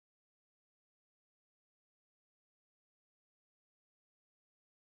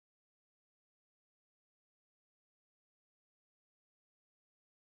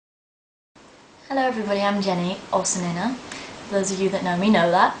Hello everybody, I'm Jenny, also Nina. For those of you that know me know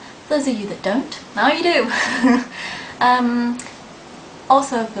that. For those of you that don't, now you do.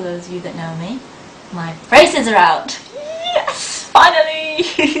 Also for those of you that know me, my braces are out. Yes,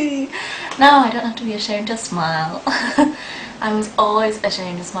 finally! Now I don't have to be ashamed to smile. I was always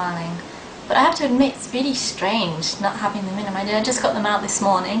ashamed of smiling. But I have to admit, it's really strange not having them in. I just got them out this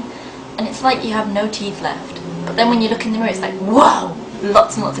morning and it's like you have no teeth left. But then when you look in the mirror it's like, whoa!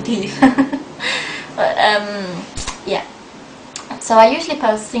 Lots and lots of teeth. But yeah, so I usually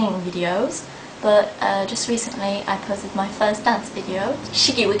post singing videos, but just recently I posted my first dance video,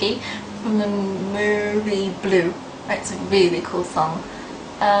 Shiggy Wiggy, from the movie Blue. It's a really cool song.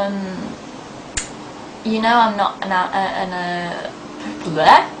 You know I'm not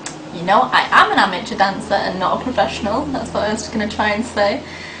you know I am an amateur dancer and not a professional. That's what I was going to try and say.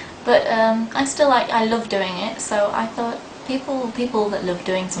 But I love doing it, so I thought people that love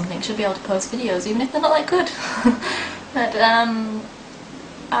doing something should be able to post videos even if they're not that good. But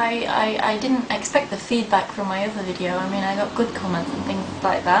I didn't expect the feedback from my other video. I mean, I got good comments and things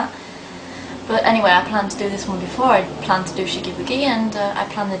like that. But anyway, I planned to do this one before. I planned to do Shiggy Wiggy, and I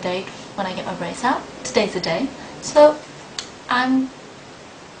planned the date when I get my brace out. Today's the day. So I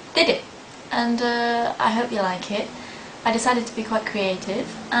did it, and I hope you like it. I decided to be quite creative,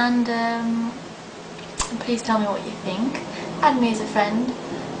 and please tell me what you think. Add me as a friend,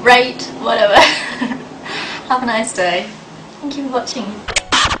 rate, whatever. Have a nice day. Thank you for watching.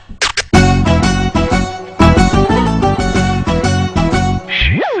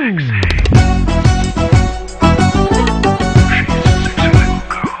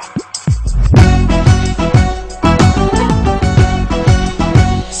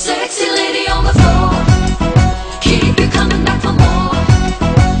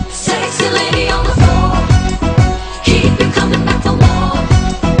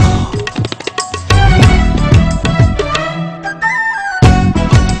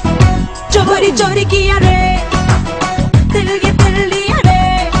 चोरी किया रे दिल ये दिल लिया रे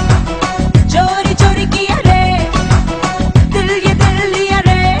चोरी चोरी किया रे दिल ये दिल लिया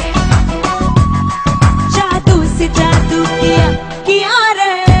रे जादू से जादू किया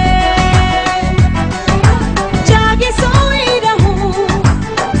रे जागे सोई रहूं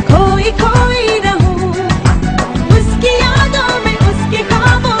खोई खोई रहूं उसकी यादों में उसके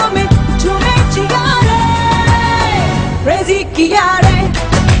ख्वाबों में झूमे जिया रे क्रेज़ी किया रे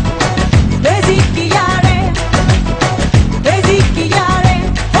Crazy Kiya Re, Crazy Kiya Re,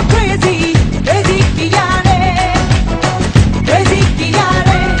 oh crazy, Crazy Kiya Re, Crazy Kiya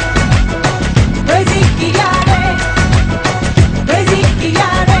Re, Crazy Kiya Re, Crazy Kiya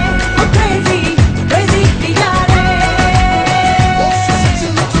Re, oh crazy, Crazy Kiya Re. Oh, she's sexy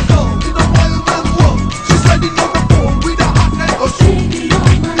little girl in a wild and world. She's riding on the phone with a hot and a soul.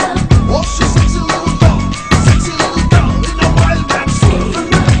 Oh, she's sexy little girl in a wild and soul.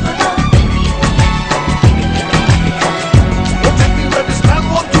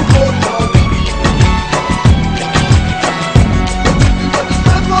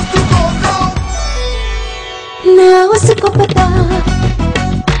 ना उसको पता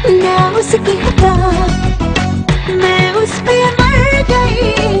ना उसकी खता मैं उस पे मर गई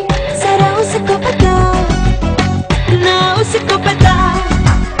जरा उसको पता ना उसको पता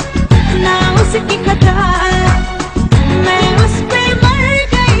ना उसकी खता मैं उस पे मर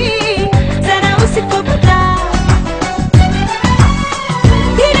गई जरा उसको पता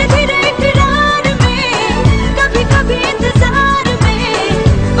धीरे धीरे इकरार में कभी कभी इंतजार में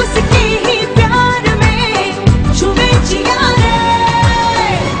उसके ही प्यार में झूमे जिया रे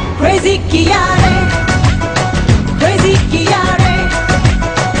Crazy Kiya Re, Crazy Kiya Re,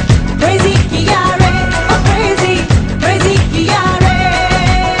 Crazy Kiya Re, oh crazy, Crazy Kiya Re.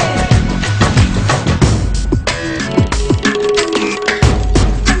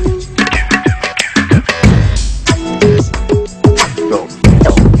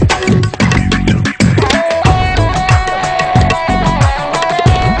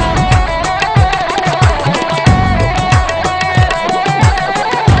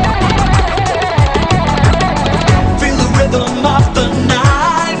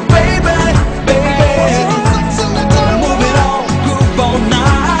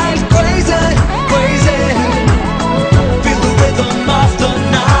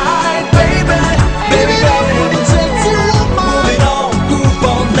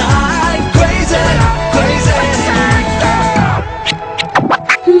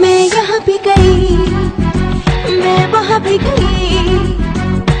 भी गई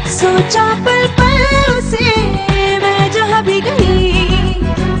सोचा पल पल